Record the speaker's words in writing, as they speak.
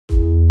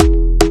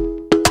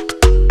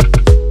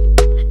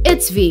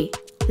it's V.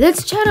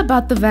 Let's chat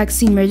about the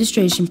vaccine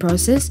registration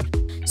process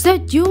so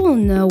that you will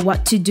know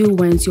what to do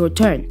when it's your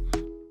turn.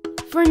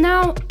 For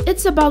now,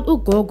 it's about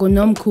uGogo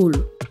no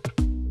Mkhulu.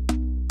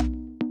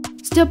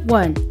 Step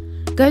 1.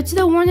 Go to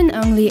the one and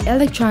only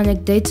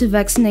electronic data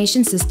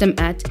vaccination system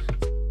at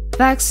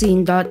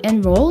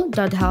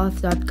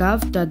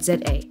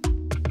vaccine.enroll.health.gov.za.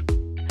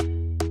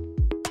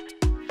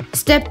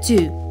 Step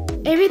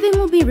 2. Everything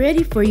will be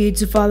ready for you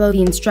to follow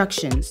the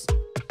instructions.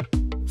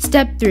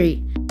 Step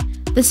 3.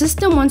 The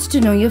system wants to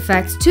know your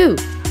facts too.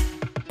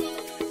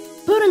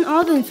 Put in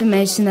all the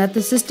information that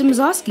the system is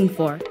asking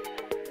for.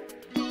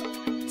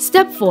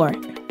 Step 4.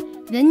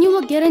 Then you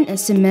will get an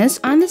SMS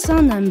on the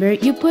cell number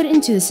you put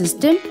into the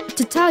system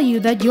to tell you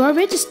that you are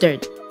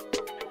registered.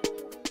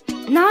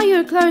 Now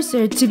you're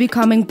closer to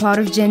becoming part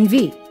of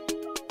GenV.